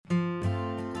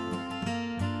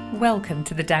Welcome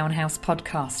to the Downhouse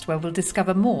podcast, where we'll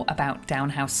discover more about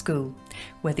Downhouse School.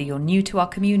 Whether you're new to our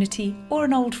community or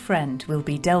an old friend, we'll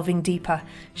be delving deeper,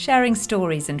 sharing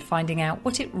stories and finding out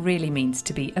what it really means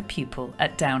to be a pupil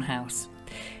at Downhouse.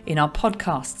 In our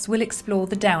podcasts, we'll explore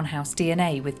the Downhouse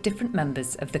DNA with different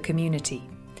members of the community.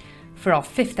 For our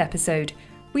 5th episode,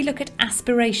 we look at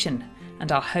aspiration,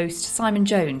 and our host, Simon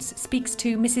Jones, speaks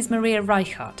to Mrs. Maria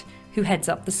Reichardt, who heads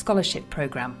up the scholarship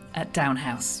programme at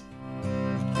Downhouse.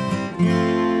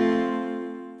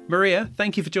 Maria,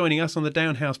 thank you for joining us on the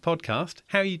Downhouse podcast.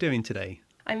 How are you doing today?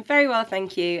 I'm very well,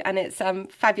 thank you, and it's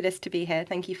fabulous to be here.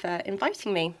 Thank you for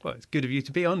inviting me. Well, it's good of you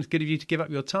to be on. It's good of you to give up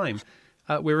your time.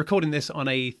 We're recording this on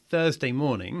a Thursday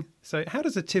morning. So how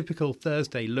does a typical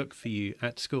Thursday look for you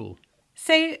at school?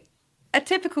 So a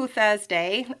typical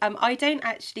Thursday, I don't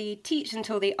actually teach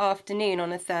until the afternoon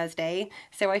on a Thursday.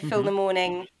 So I fill the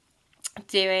morning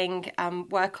doing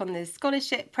work on the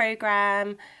scholarship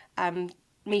programme,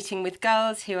 meeting with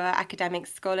girls who are academic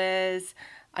scholars.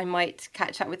 I might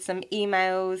catch up with some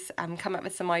emails, come up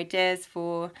with some ideas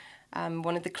for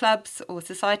one of the clubs or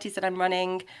societies that I'm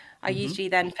running. I usually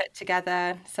then put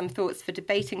together some thoughts for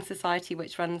Debating Society,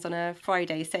 which runs on a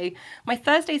Friday. So my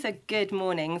Thursdays are good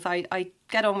mornings. I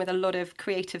get on with a lot of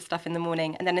creative stuff in the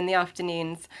morning, and then in the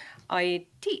afternoons I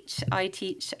teach. I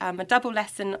teach a double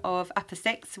lesson of Upper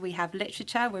 6. We have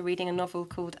literature. We're reading a novel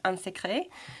called Un Secret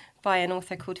by an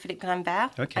author called Philippe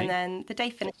Grimbert. Okay. And then the day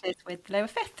finishes with Lower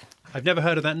 5th. I've never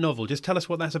heard of that novel. Just tell us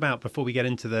what that's about before we get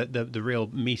into the real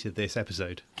meat of this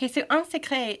episode. Okay, so Un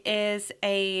Secret is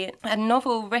a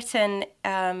novel written,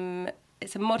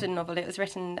 it's a modern novel. It was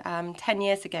written 10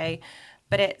 years ago,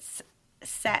 but it's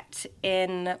set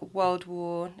in World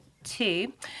War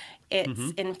II.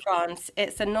 It's in France.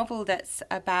 It's a novel that's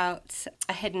about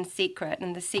a hidden secret,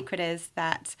 and the secret is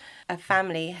that a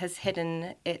family has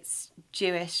hidden its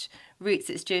Jewish roots,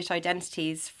 its Jewish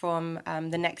identities from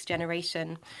the next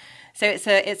generation. So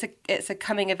it's a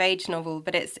coming of age novel,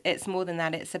 but it's more than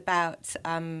that. It's about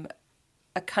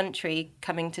a country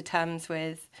coming to terms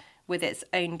with its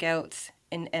own guilt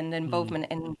and involvement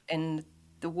in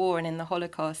the war and in the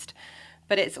Holocaust.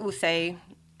 But it's also,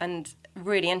 and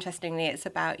really interestingly, it's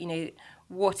about,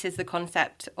 what is the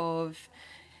concept of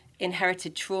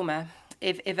inherited trauma.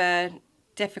 If a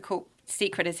difficult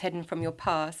secret is hidden from your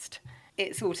past,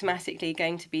 it's automatically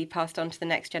going to be passed on to the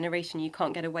next generation. You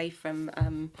can't get away from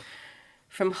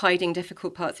hiding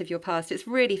difficult parts of your past. It's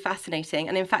really fascinating.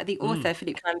 And in fact, the author,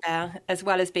 Philippe Grimbert, as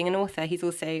well as being an author, he's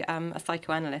also a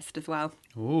psychoanalyst as well.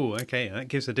 Oh, okay. That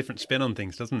gives a different spin on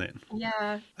things, doesn't it?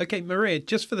 Yeah. Okay, Maria,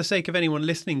 just for the sake of anyone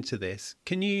listening to this,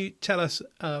 can you tell us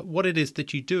what it is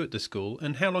that you do at the school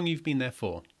and how long you've been there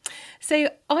for? So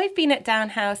I've been at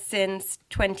Downhouse since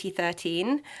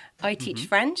 2013. I teach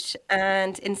French,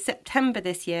 and in September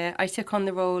this year, I took on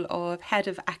the role of Head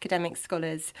of Academic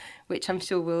Scholars, which I'm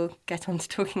sure we'll get on to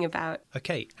talking about.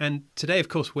 Okay, and today, of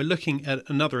course, we're looking at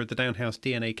another of the Downhouse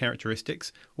DNA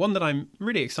characteristics, one that I'm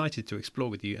really excited to explore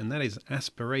with you, and that is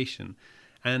aspiration.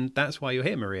 And that's why you're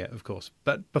here, Maria, of course.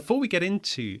 But before we get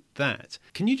into that,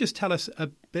 can you just tell us a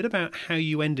bit about how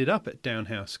you ended up at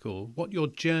Downhouse School, what your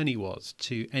journey was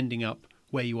to ending up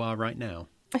where you are right now?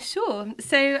 Sure.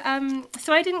 So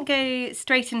I didn't go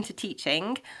straight into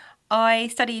teaching. I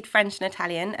studied French and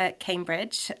Italian at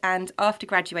Cambridge, and after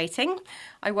graduating,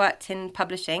 I worked in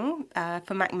publishing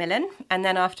for Macmillan, and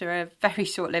then after a very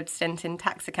short-lived stint in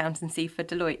tax accountancy for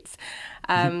Deloitte,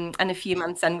 and a few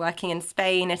months then working in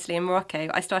Spain, Italy and Morocco,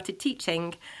 I started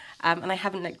teaching, and I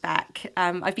haven't looked back.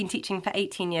 I've been teaching for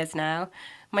 18 years now.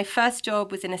 My first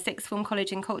job was in a sixth form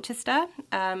college in Colchester,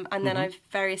 and then I've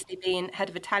variously been head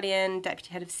of Italian,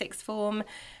 deputy head of sixth form,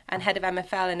 and head of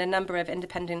MFL in a number of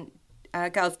independent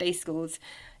girls' day schools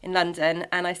in London,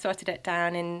 and I started it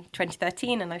down in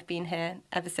 2013, and I've been here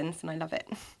ever since, and I love it.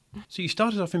 So you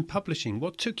started off in publishing.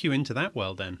 What took you into that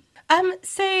world then?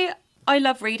 So I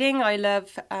love reading, I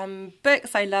love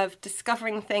books, I love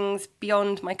discovering things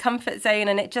beyond my comfort zone,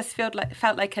 and it just felt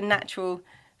like a natural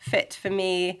fit for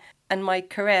me and my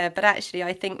career. But actually,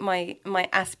 I think my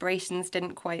aspirations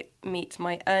didn't quite meet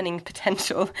my earning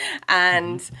potential,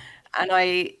 and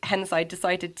I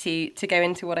decided to go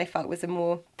into what I felt was a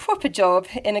more proper job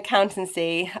in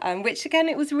accountancy, which again,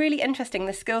 it was really interesting.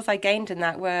 The skills I gained in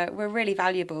that were really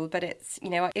valuable, but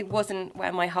it wasn't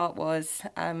where my heart was.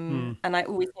 And I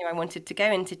always knew I wanted to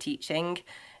go into teaching,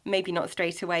 maybe not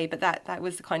straight away, but that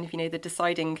was kind of, the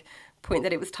deciding point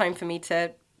that it was time for me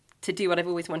to do what I've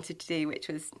always wanted to do, which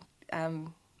was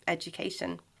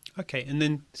education. Okay, and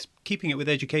then keeping it with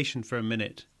education for a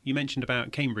minute, you mentioned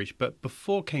about Cambridge, but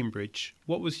before Cambridge,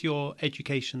 what was your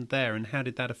education there and how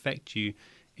did that affect you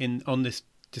on this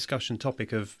discussion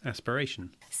topic of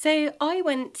aspiration? So I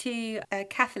went to a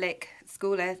Catholic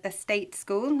school, a state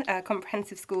school, a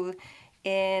comprehensive school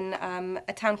in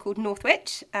a town called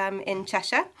Northwich in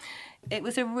Cheshire. It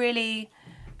was a really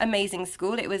amazing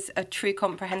school. It was a true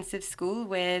comprehensive school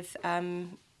with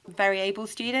very able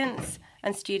students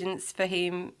and students for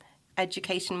whom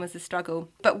education was a struggle.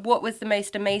 But what was the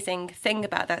most amazing thing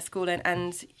about that school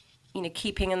and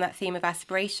keeping in that theme of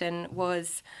aspiration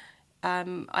was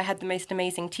I had the most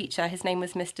amazing teacher. His name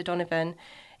was Mr. Donovan.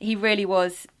 He really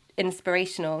was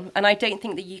inspirational. And I don't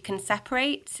think that you can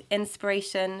separate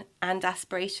inspiration and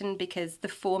aspiration, because the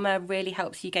former really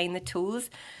helps you gain the tools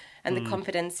and the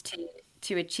confidence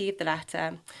to achieve the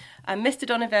latter. Mr.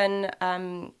 Donovan,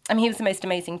 he was the most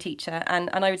amazing teacher, and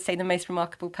I would say the most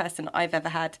remarkable person I've ever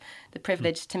had the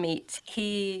privilege to meet.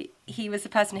 He was the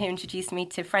person who introduced me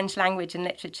to French language and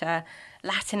literature,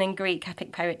 Latin and Greek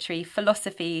epic poetry,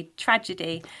 philosophy,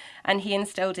 tragedy, and he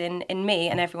instilled in me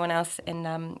and everyone else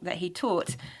that he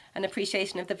taught an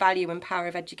appreciation of the value and power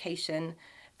of education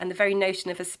and the very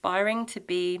notion of aspiring to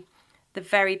be the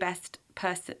very best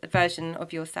version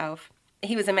of yourself.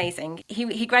 He was amazing.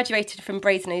 He graduated from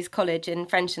Brasenose College in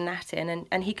French and Latin,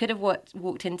 and he could have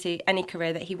walked into any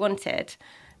career that he wanted,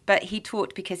 but he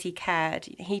taught because he cared.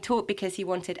 He taught because he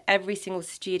wanted every single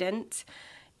student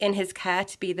in his care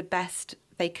to be the best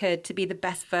they could, to be the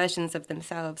best versions of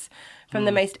themselves, from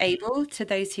the most able to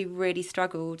those who really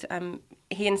struggled.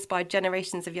 He inspired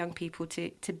generations of young people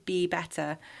to be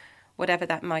better, whatever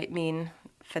that might mean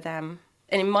for them.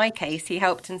 And in my case, he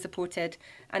helped and supported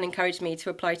and encouraged me to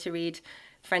apply to read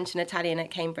French and Italian at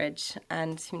Cambridge.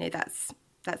 And,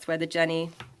 that's where the journey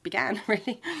began,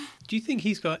 really. Do you think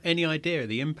he's got any idea of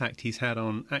the impact he's had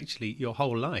on actually your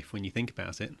whole life when you think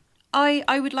about it?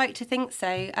 I would like to think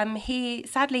so. He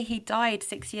died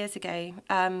 6 years ago.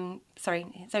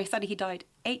 Sadly he died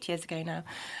 8 years ago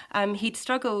now. He'd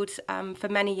struggled for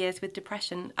many years with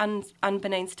depression,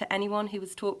 unbeknownst to anyone who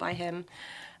was taught by him.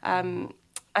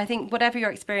 I think whatever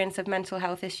your experience of mental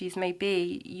health issues may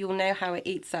be, you'll know how it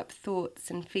eats up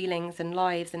thoughts and feelings and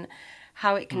lives, and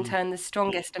how it can turn the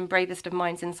strongest and bravest of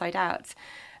minds inside out.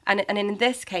 And in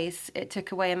this case, it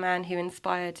took away a man who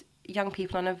inspired young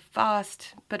people on a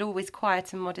vast but always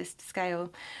quiet and modest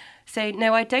scale. So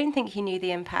no, I don't think he knew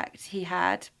the impact he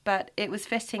had, but it was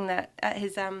fitting that at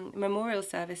his memorial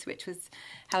service, which was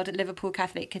held at Liverpool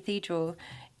Catholic Cathedral,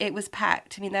 it was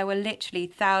packed. I mean, there were literally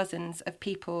thousands of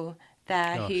people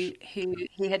there who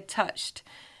he had touched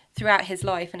throughout his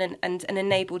life and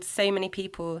enabled so many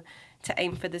people to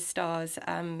aim for the stars.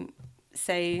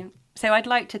 So I'd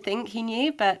like to think he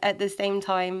knew, but at the same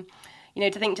time,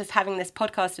 to think just having this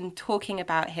podcast and talking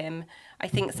about him, I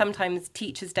think sometimes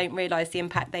teachers don't realise the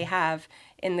impact they have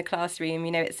in the classroom.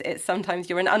 It's sometimes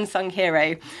you're an unsung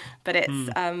hero, but it's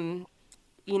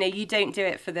you don't do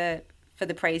it for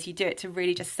the praise. You do it to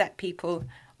really just set people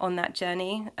on that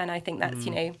journey, and I think that's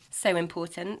so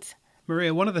important.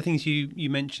 Maria, one of the things you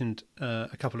mentioned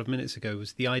a couple of minutes ago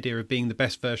was the idea of being the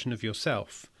best version of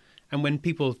yourself. And when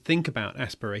people think about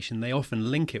aspiration, they often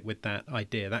link it with that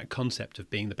idea, that concept of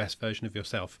being the best version of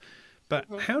yourself. But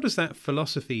how does that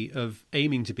philosophy of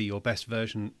aiming to be your best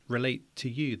version relate to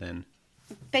you then?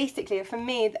 Basically, for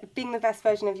me, being the best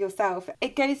version of yourself,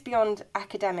 it goes beyond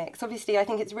academics. Obviously, I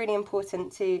think it's really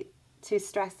important to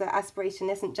stress that aspiration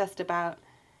isn't just about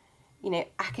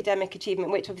academic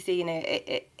achievement, which obviously,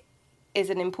 it is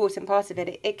an important part of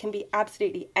it. It can be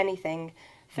absolutely anything.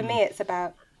 For me, it's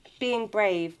about being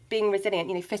brave, being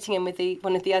resilient, fitting in with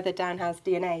one of the other Downhouse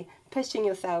DNA, pushing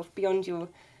yourself beyond your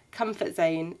comfort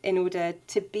zone in order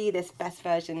to be this best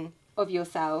version of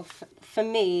yourself. For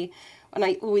me, and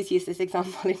I always use this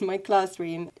example in my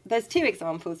classroom, there's two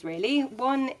examples really.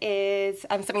 One is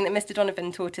something that Mr.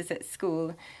 Donovan taught us at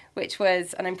school, which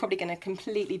was, and I'm probably going to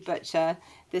completely butcher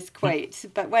this quote,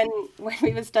 but when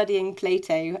we were studying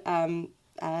Plato,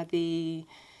 the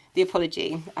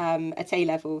Apology at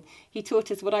A-level, he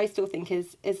taught us what I still think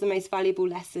is the most valuable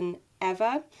lesson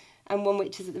ever, and one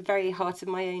which is at the very heart of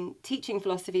my own teaching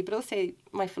philosophy, but also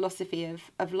my philosophy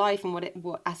of life and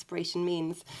what aspiration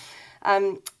means.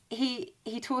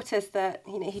 He taught us that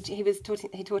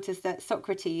he taught us that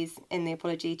Socrates in the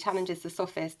Apology challenges the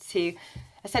sophists who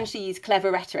essentially use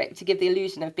clever rhetoric to give the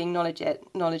illusion of being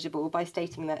knowledgeable by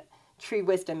stating that true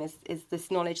wisdom is this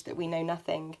knowledge that we know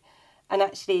nothing. And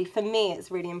actually, for me,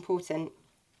 it's really important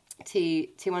to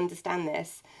understand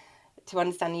this, to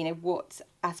understand, what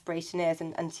aspiration is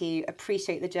and to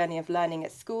appreciate the journey of learning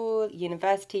at school,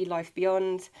 university, life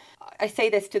beyond. I say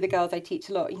this to the girls I teach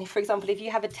a lot. For example, if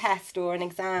you have a test or an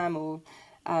exam or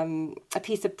a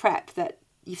piece of prep that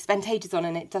you've spent ages on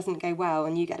and it doesn't go well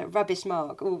and you get a rubbish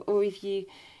mark, or if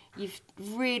you've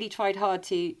really tried hard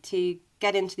to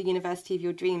get into the university of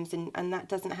your dreams and that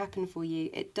doesn't happen for you,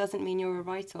 it doesn't mean you're a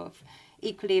write-off.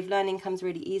 Equally, if learning comes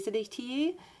really easily to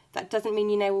you, that doesn't mean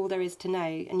you know all there is to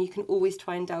know, and you can always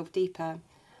try and delve deeper.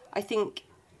 I think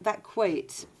that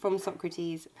quote from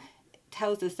Socrates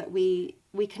tells us that we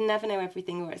can never know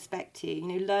everything or expect to. You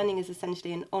know, learning is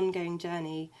essentially an ongoing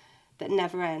journey that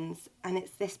never ends, and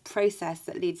it's this process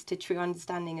that leads to true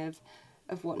understanding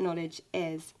of what knowledge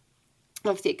is.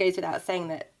 Obviously, it goes without saying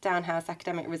that Downhouse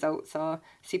academic results are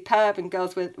superb, and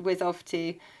girls whiz off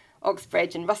to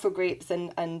Oxbridge and Russell Groups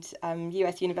and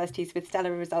US universities with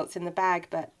stellar results in the bag.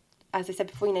 But as I said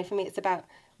before, you know, for me, it's about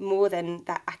more than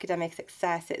that academic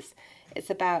success. It's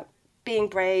about being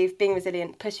brave, being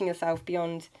resilient, pushing yourself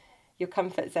beyond your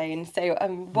comfort zone. So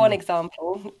one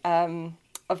example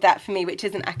of that for me, which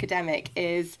isn't academic,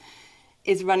 is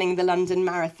running the London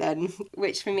Marathon,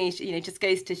 which for me, you know, just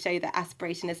goes to show that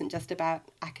aspiration isn't just about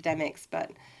academics,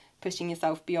 but pushing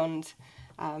yourself beyond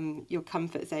your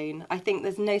comfort zone. I think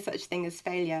there's no such thing as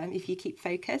failure if you keep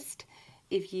focused,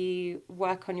 if you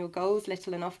work on your goals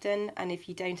little and often, and if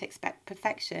you don't expect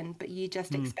perfection, but you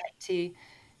just expect to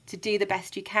do the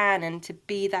best you can and to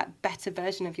be that better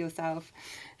version of yourself.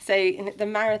 So in the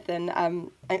marathon,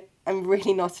 I'm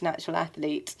really not a natural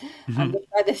athlete. The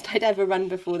furthest I'd ever run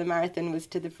before the marathon was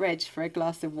to the fridge for a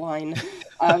glass of wine.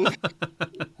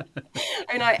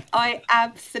 I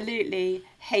absolutely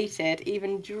hated,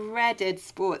 even dreaded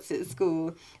sports at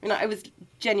school. I was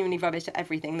genuinely rubbish at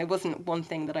everything. There wasn't one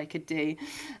thing that I could do.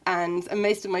 And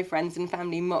most of my friends and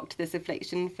family mocked this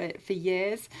affliction for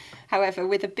years. However,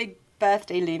 with a big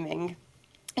birthday looming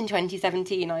in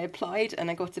 2017, I applied and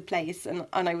I got a place, and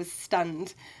I was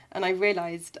stunned, and I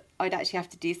realised I'd actually have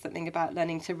to do something about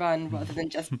learning to run rather than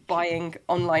just buying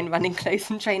online running clothes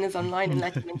and trainers online and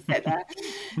letting them sit there.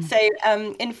 So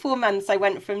in 4 months I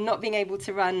went from not being able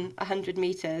to run 100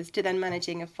 metres to then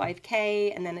managing a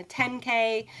 5k and then a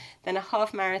 10k, then a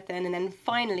half marathon, and then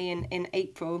finally in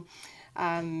April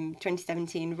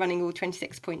 2017 running all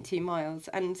 26.2 miles,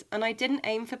 and I didn't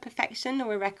aim for perfection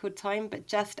or a record time, but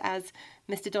just as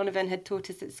Mr. Donovan had taught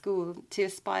us at school, to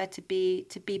aspire to be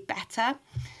better,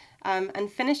 and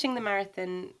finishing the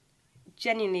marathon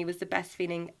genuinely was the best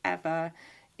feeling ever.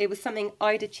 It was something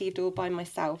I'd achieved all by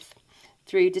myself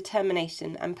through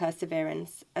determination and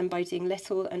perseverance, and by doing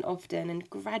little and often and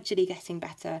gradually getting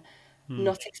better,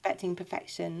 not expecting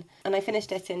perfection. And I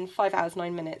finished it in 5 hours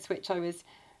 9 minutes, which I was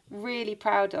really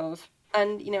proud of.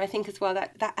 And I think as well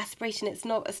that aspiration, it's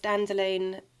not a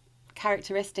standalone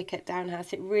characteristic at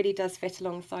Downhouse. It really does fit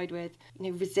alongside with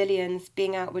resilience,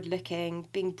 being outward looking,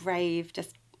 being brave,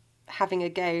 just having a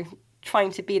go,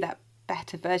 trying to be that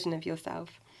better version of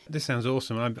yourself. This sounds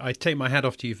awesome. I take my hat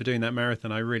off to you for doing that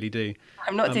marathon. I really do.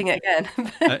 I'm not doing it again.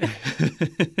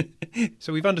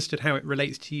 So we've understood how it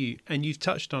relates to you, and you've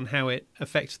touched on how it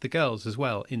affects the girls as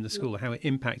well in the school, how it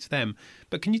impacts them.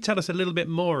 But can you tell us a little bit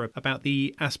more about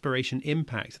the aspiration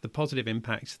impact, the positive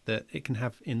impact that it can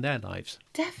have in their lives?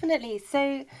 Definitely.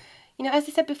 So, as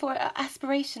I said before,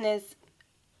 aspiration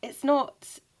it's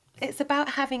about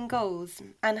having goals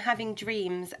and having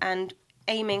dreams and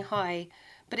aiming high,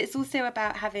 but it's also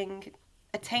about having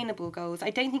attainable goals. I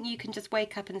don't think you can just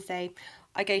wake up and say,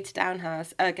 I go to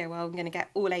Downhouse, ergo, well, I'm going to get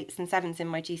all 8s and 7s in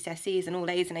my GCSEs and all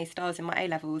A's and A stars in my A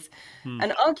levels.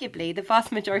 And arguably, the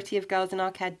vast majority of girls in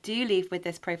our care do leave with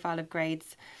this profile of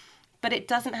grades. But it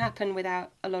doesn't happen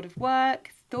without a lot of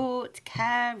work, thought,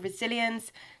 care,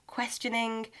 resilience,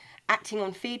 questioning, acting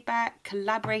on feedback,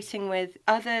 collaborating with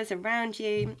others around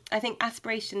you. I think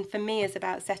aspiration for me is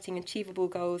about setting achievable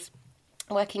goals,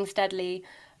 working steadily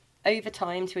over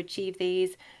time to achieve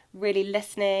these, really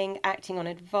listening, acting on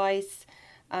advice.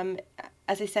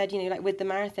 As I said, like with the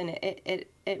marathon,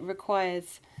 it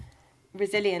requires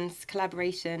resilience,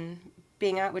 collaboration,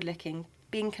 being outward looking,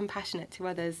 being compassionate to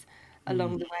others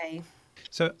along the way.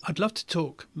 So I'd love to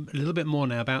talk a little bit more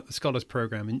now about the Scholars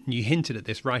Programme, and you hinted at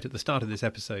this right at the start of this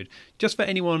episode. Just for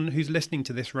anyone who's listening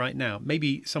to this right now,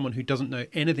 maybe someone who doesn't know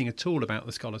anything at all about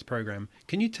the Scholars Programme,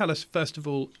 can you tell us, first of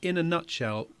all, in a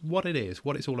nutshell, what it is,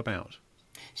 what it's all about?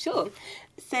 Sure.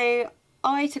 So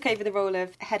I took over the role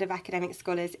of Head of Academic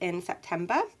Scholars in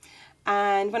September.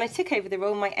 And when I took over the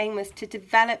role, my aim was to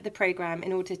develop the programme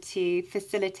in order to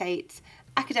facilitate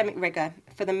academic rigour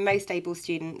for the most able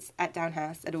students at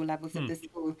Downhouse at all levels of the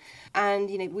school. And,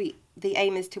 the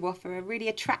aim is to offer a really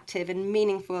attractive and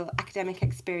meaningful academic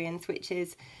experience, which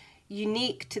is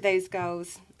unique to those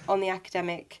girls on the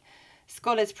academic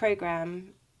scholars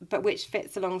programme, but which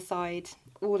fits alongside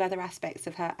all other aspects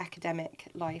of her academic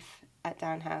life at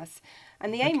Down House.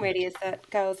 And the aim really is that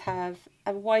girls have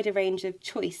a wider range of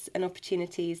choice and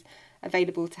opportunities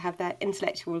available to have their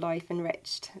intellectual life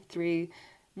enriched through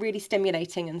really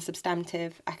stimulating and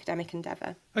substantive academic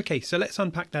endeavour. Okay, so let's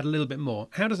unpack that a little bit more.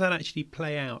 How does that actually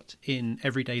play out in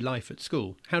everyday life at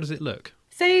school? How does it look?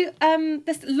 So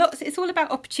there's lots. It's all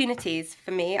about opportunities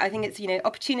for me. I think it's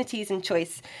opportunities and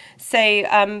choice. So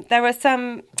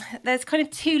there's kind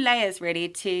of two layers really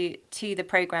to the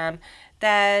programme.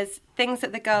 There's things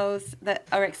that the girls that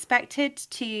are expected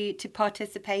to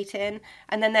participate in,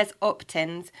 and then there's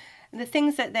opt-ins. And the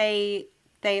things that they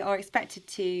are expected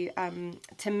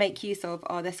to make use of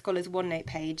are the Scholars OneNote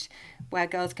page, where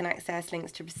girls can access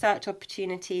links to research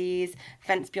opportunities,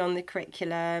 events beyond the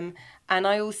curriculum. And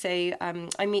I also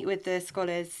I meet with the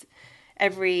scholars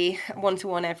every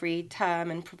one-to-one every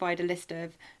term and provide a list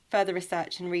of further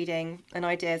research and reading and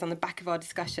ideas on the back of our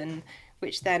discussion,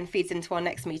 which then feeds into our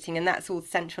next meeting, and that's all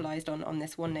centralised on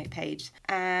this OneNote page.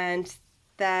 And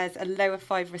there's a lower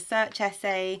 5 research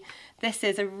essay. This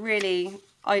is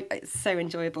it's so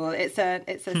enjoyable. It's a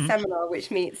seminar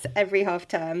which meets every half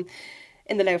term.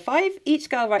 In the lower 5, each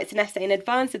girl writes an essay in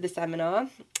advance of the seminar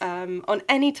on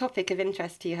any topic of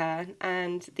interest to her,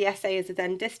 and the essays are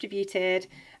then distributed,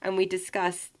 and we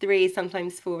discuss 3,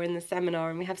 sometimes 4 in the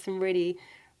seminar, and we have some really,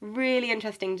 really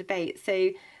interesting debates.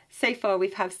 So far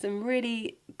we've had some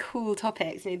really cool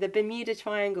topics, the Bermuda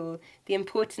Triangle, the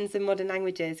importance of modern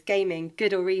languages, gaming,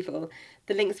 good or evil,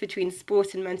 the links between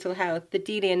sport and mental health, the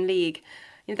Delian League.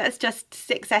 That's just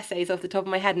 6 essays off the top of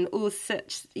my head, and all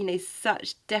such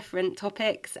different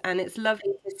topics, and it's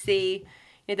lovely to see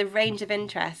the range of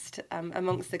interest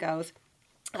amongst the girls.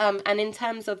 And in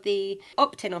terms of the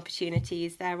opt-in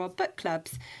opportunities, there are book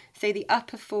clubs. So the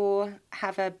upper 4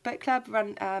 have a book club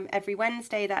run every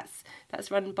Wednesday.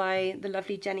 That's run by the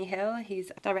lovely Jenny Hill,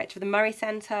 who's director of the Murray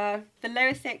Centre. The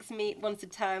lower 6 meet once a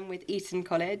term with Eton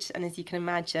College, and as you can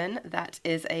imagine, that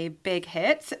is a big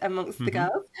hit amongst the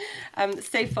girls.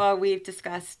 So far, we've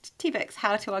discussed 2 books: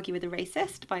 How to Argue with a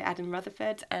Racist by Adam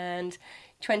Rutherford and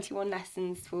 21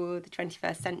 Lessons for the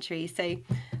 21st Century. So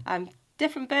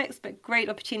different books, but great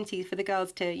opportunities for the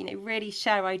girls to really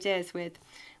share ideas with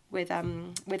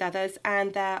others.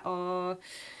 And there are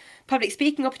public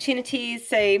speaking opportunities.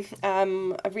 So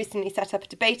I've recently set up a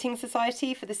debating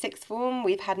society for the 6th form.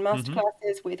 We've had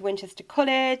masterclasses with Winchester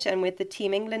College and with the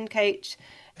Team England coach,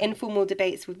 informal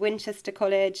debates with Winchester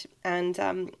College, and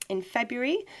in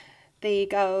February the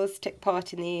girls took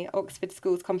part in the Oxford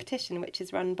Schools competition, which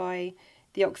is run by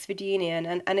the Oxford Union,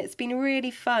 and it's been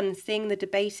really fun seeing the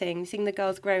debating, seeing the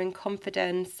girls grow in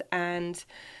confidence and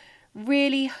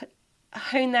really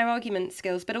hone their argument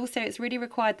skills, but also it's really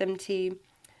required them to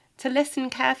listen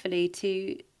carefully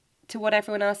to what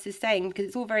everyone else is saying, because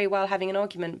it's all very well having an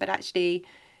argument, but actually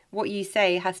what you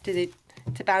say has to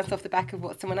bounce off the back of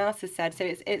what someone else has said. So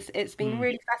it's been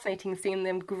really fascinating seeing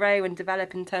them grow and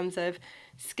develop in terms of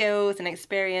skills and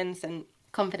experience and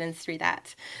confidence through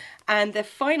that. And the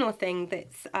final thing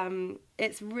that's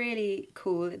it's really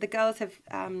cool, the girls have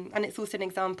and it's also an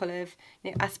example of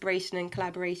aspiration and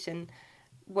collaboration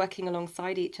working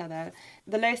alongside each other.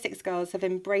 The lower 6 girls have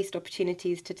embraced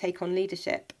opportunities to take on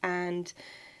leadership, and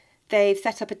they've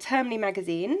set up a termly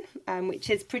magazine which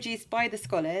is produced by the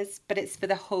scholars, but it's for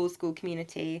the whole school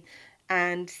community,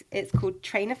 and it's called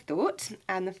Train of Thought.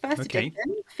 And the first edition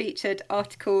featured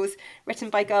articles written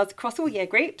by girls across all year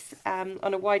groups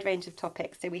on a wide range of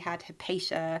topics. So we had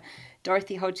Hypatia,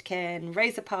 Dorothy Hodgkin,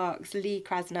 Rosa Parks, Lee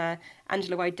Krasner,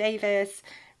 Angela White Davis,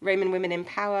 Roman Women in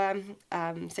Power.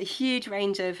 So huge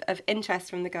range of interest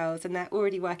from the girls, and they're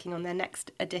already working on their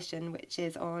next edition, which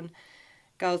is on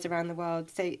girls around the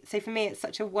world. So for me, it's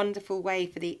such a wonderful way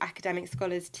for the academic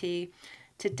scholars to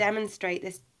demonstrate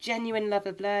this genuine love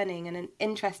of learning and an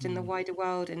interest in the wider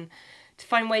world, and to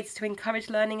find ways to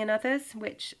encourage learning in others,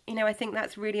 which I think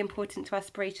that's really important to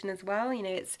aspiration as well.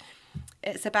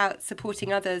 It's about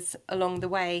supporting others along the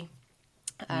way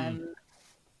to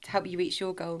help you reach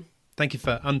your goal. Thank you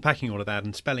for unpacking all of that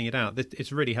and spelling it out.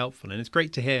 It's really helpful, and it's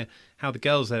great to hear how the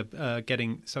girls are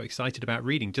getting so excited about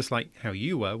reading, just like how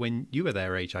you were when you were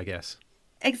their age, I guess.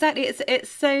 Exactly.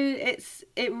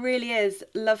 It really is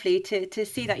lovely to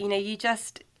see that.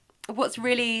 What's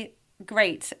really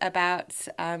great about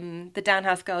the Down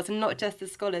House girls, and not just the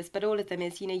scholars but all of them,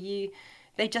 is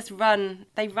they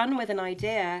run with an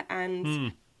idea,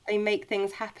 and they make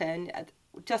things happen.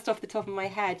 Just off the top of my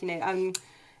head,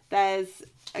 there's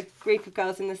a group of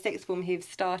girls in the 6th form who've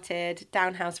started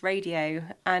Down House Radio,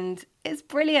 and it's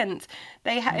brilliant.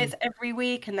 It's every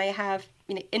week, and they have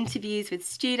interviews with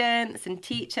students and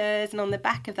teachers, and on the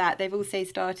back of that they've also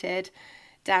started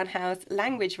Downhouse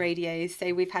language radios.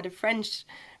 So we've had a French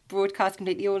broadcast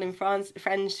completely all in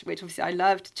French, which obviously I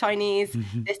loved. Chinese.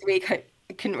 This week I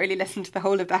couldn't really listen to the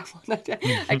whole of that one.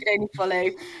 I could only follow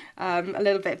a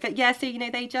little bit. But yeah, so,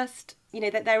 they just,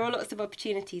 that there are lots of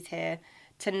opportunities here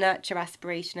to nurture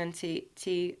aspiration and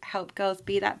to help girls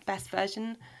be that best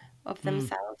version of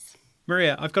themselves.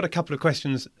 Maria, I've got a couple of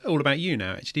questions all about you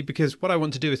now, actually, because what I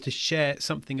want to do is to share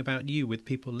something about you with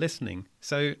people listening.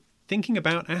 So thinking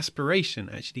about aspiration,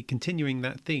 actually continuing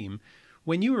that theme,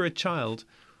 when you were a child,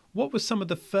 what were some of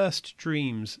the first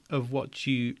dreams of what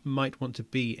you might want to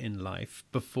be in life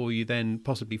before you then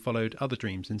possibly followed other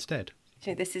dreams instead?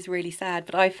 This is really sad,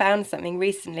 but I found something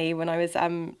recently when I was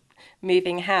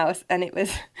moving house, and it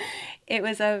was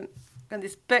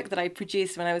this book that I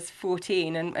produced when I was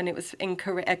 14, and it was in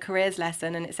a careers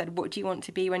lesson, and it said, "What do you want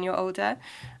to be when you're older?"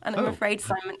 And I'm afraid,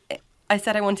 Simon, I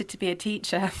said I wanted to be a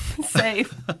teacher. So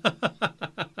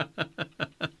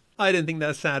I don't think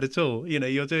that's sad at all.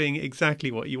 You're doing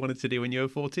exactly what you wanted to do when you were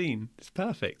 14. It's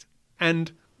perfect.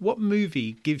 And what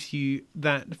movie gives you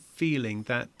that feeling,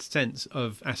 that sense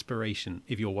of aspiration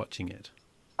if you're watching it?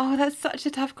 Oh, that's such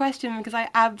a tough question because I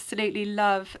absolutely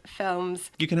love films.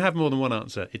 You can have more than one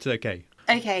answer. It's okay.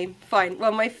 Okay, fine.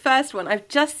 Well, my first one, I've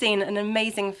just seen an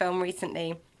amazing film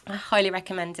recently. I highly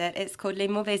recommend it. It's called Les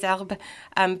Mauvaises Herbes,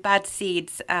 Bad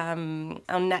Seeds, on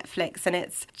Netflix, and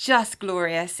it's just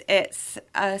glorious. It's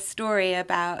a story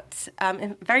about,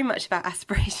 very much about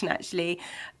aspiration, actually.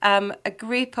 A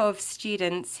group of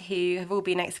students who have all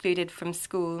been excluded from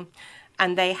school,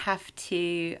 and they have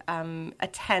to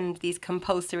attend these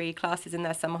compulsory classes in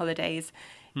their summer holidays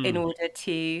in order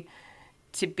to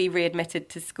be readmitted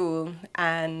to school.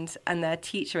 And their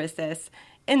teacher is this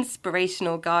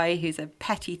inspirational guy who's a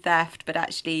petty theft, but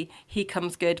actually he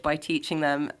comes good by teaching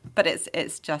them. But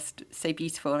it's just so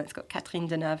beautiful, and it's got Catherine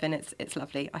Deneuve, and it's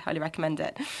lovely. I highly recommend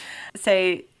it.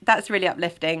 So that's really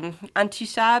uplifting.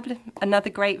 Intouchable,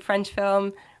 another great French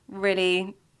film,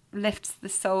 really lifts the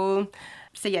soul.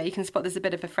 So yeah, you can spot there's a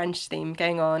bit of a French theme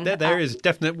going on. There is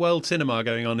definite world cinema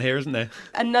going on here, isn't there?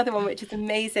 Another one which is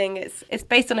amazing. It's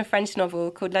based on a French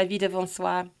novel called La vie devant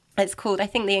soi. It's called, I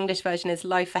think the English version is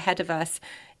Life Ahead of Us.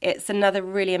 It's another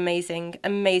really amazing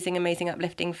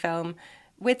uplifting film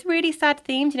with really sad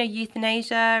themes,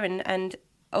 euthanasia and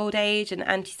old age and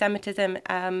anti-Semitism,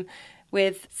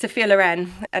 with Sophia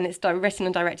Loren, and it's written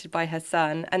and directed by her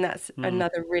son, and that's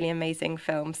another really amazing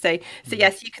film. So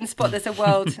yes, you can spot there's a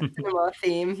world cinema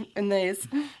theme in those.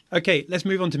 Okay, let's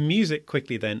move on to music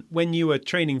quickly then. When you were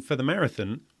training for the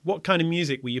marathon, what kind of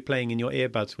music were you playing in your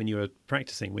earbuds when you were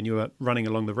practicing, when you were running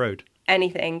along the road?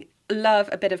 Anything. Love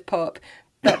a bit of pop.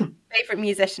 But favourite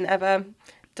musician ever,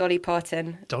 Dolly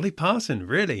Parton. Dolly Parton,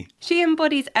 really? She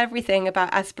embodies everything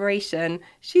about aspiration.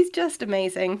 She's just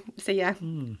amazing. So yeah,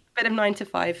 bit of 9 to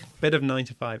 5. Bit of 9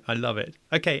 to 5. I love it.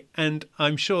 Okay, and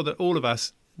I'm sure that all of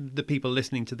us, the people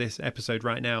listening to this episode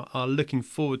right now, are looking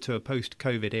forward to a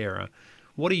post-COVID era.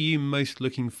 What are you most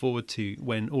looking forward to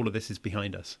when all of this is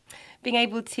behind us? Being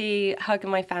able to hug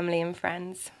my family and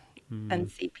friends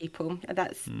and see people.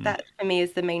 That for me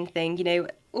is the main thing.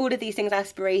 All of these things,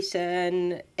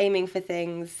 aspiration, aiming for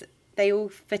things, they all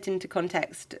fit into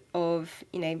context of,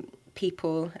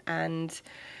 people and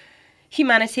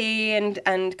humanity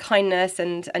and kindness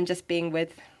and just being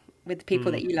with the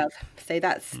people that you love. So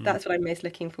that's what I'm most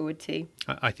looking forward to.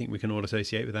 I think we can all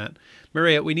associate with that.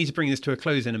 Maria, we need to bring this to a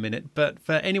close in a minute, but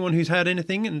for anyone who's heard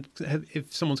anything and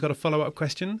if someone's got a follow-up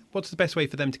question, what's the best way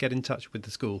for them to get in touch with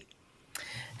the school?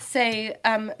 So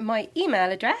my email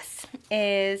address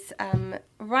is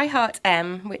Reichardt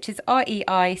M, which is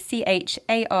REICHARDT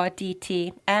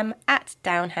M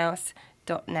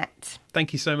 @downhouse.net.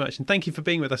 Thank you so much, and thank you for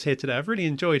being with us here today. I've really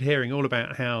enjoyed hearing all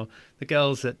about how the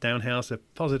girls at Downhouse are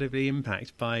positively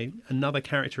impacted by another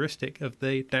characteristic of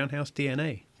the Downhouse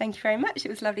DNA. Thank you very much. It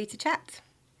was lovely to chat.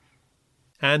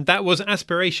 And that was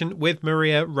Aspiration with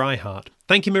Maria Reichardt.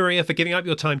 Thank you, Maria, for giving up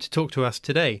your time to talk to us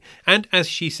today. And as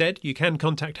she said, you can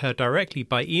contact her directly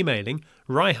by emailing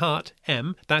Reichardt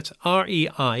M, that's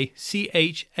REICHARDT,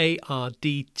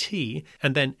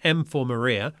 and then M for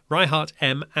Maria, Reichardt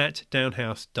M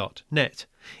 @downhouse.net.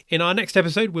 In our next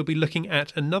episode, we'll be looking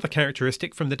at another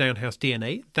characteristic from the Downhouse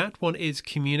DNA. That one is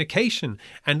communication.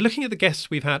 And looking at the guests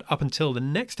we've had up until the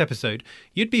next episode,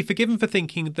 you'd be forgiven for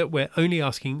thinking that we're only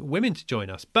asking women to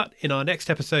join us. But in our next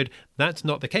episode, that's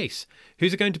not the case.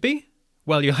 Who's it going to be?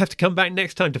 Well, you'll have to come back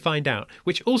next time to find out,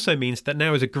 which also means that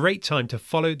now is a great time to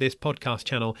follow this podcast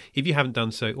channel if you haven't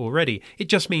done so already. It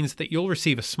just means that you'll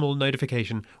receive a small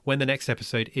notification when the next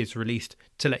episode is released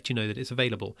to let you know that it's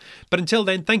available. But until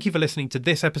then, thank you for listening to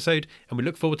this episode, and we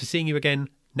look forward to seeing you again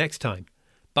next time.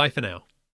 Bye for now.